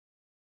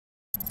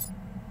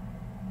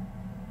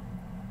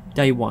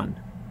Day 1.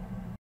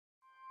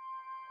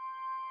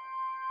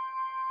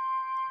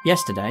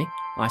 Yesterday,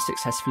 I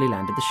successfully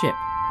landed the ship.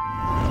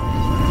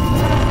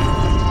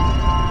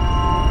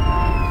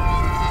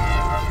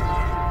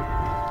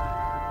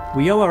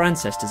 We owe our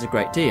ancestors a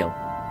great deal.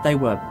 They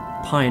were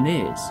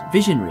pioneers,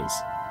 visionaries.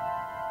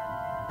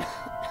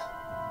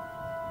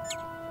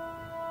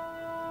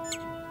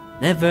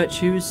 Their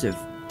virtues of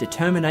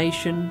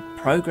determination,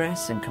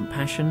 progress and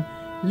compassion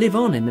live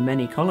on in the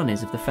many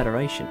colonies of the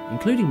Federation,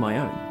 including my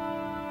own.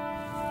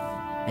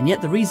 And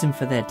yet the reason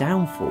for their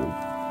downfall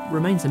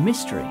remains a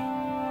mystery.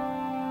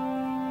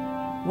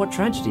 What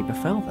tragedy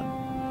befell them?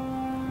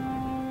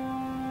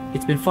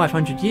 It's been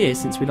 500 years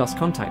since we lost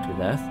contact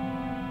with Earth,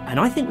 and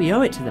I think we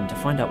owe it to them to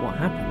find out what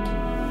happened.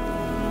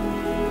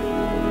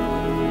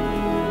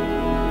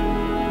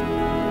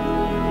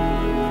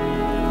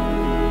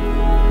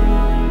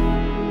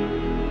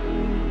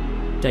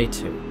 Day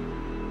 2.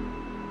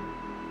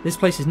 This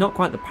place is not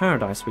quite the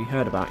paradise we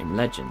heard about in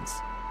legends.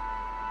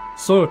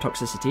 Soil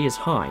toxicity is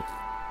high,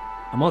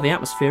 and while the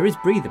atmosphere is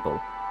breathable,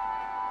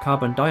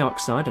 carbon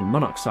dioxide and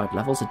monoxide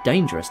levels are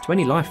dangerous to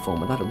any life form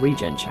without a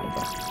regen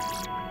chamber.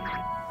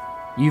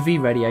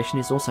 UV radiation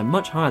is also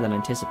much higher than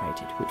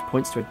anticipated, which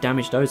points to a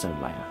damaged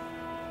ozone layer.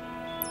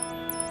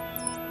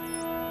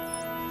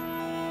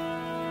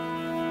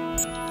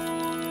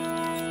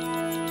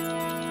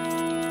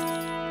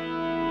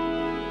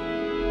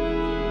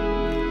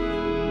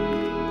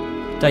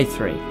 Day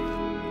 3.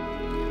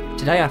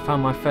 Today I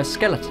found my first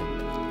skeleton.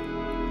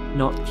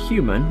 Not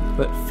human,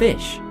 but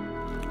fish.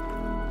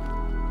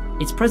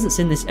 Its presence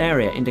in this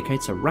area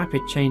indicates a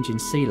rapid change in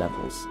sea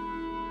levels.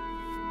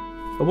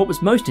 But what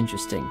was most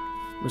interesting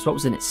was what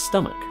was in its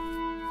stomach.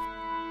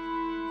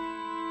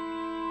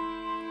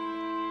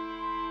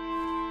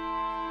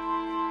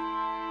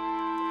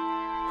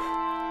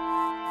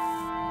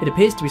 It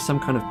appears to be some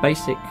kind of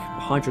basic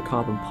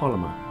hydrocarbon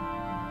polymer.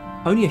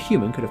 Only a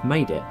human could have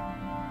made it.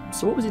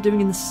 So what was it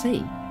doing in the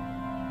sea?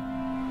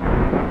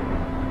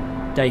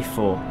 Day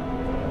 4.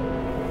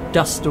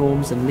 Dust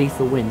storms and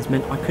lethal winds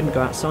meant I couldn't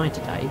go outside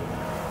today.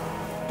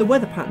 The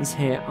weather patterns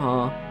here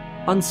are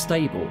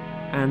unstable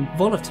and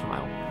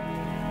volatile.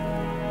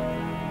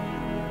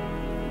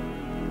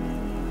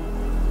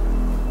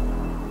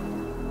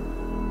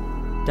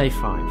 Day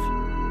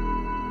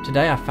 5.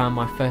 Today I found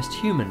my first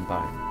human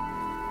bone,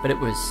 but it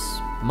was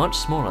much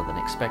smaller than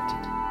expected.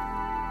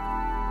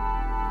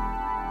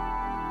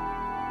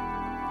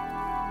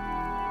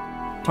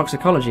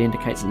 Toxicology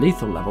indicates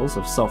lethal levels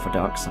of sulfur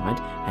dioxide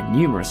and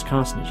numerous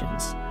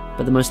carcinogens,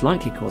 but the most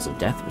likely cause of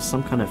death was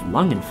some kind of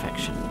lung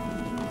infection.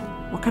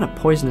 What kind of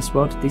poisonous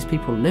world did these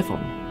people live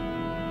on?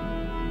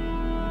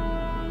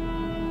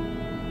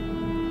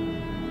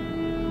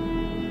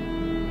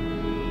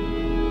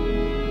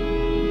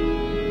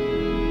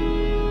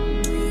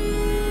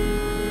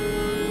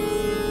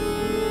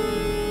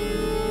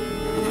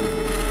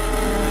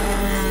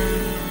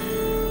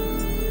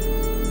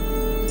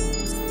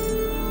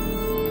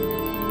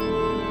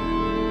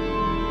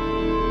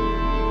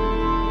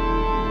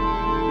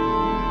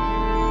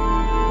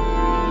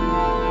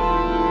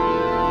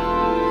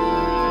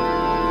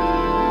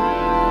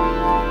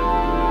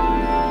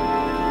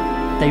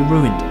 They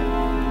ruined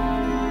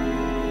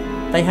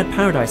it. They had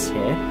paradise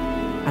here,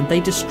 and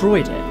they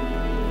destroyed it.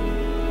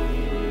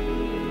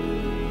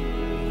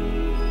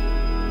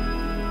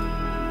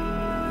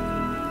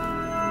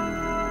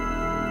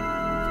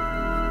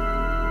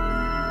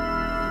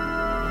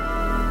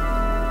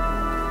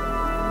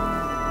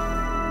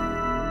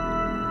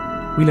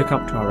 We look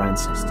up to our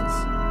ancestors,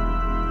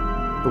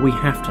 but we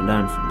have to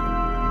learn from them.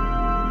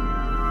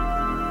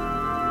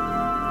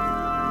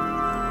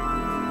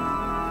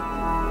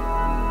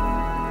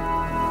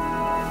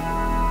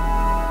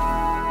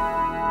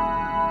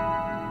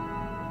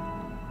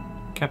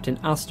 Captain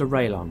Alistair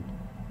Raylon,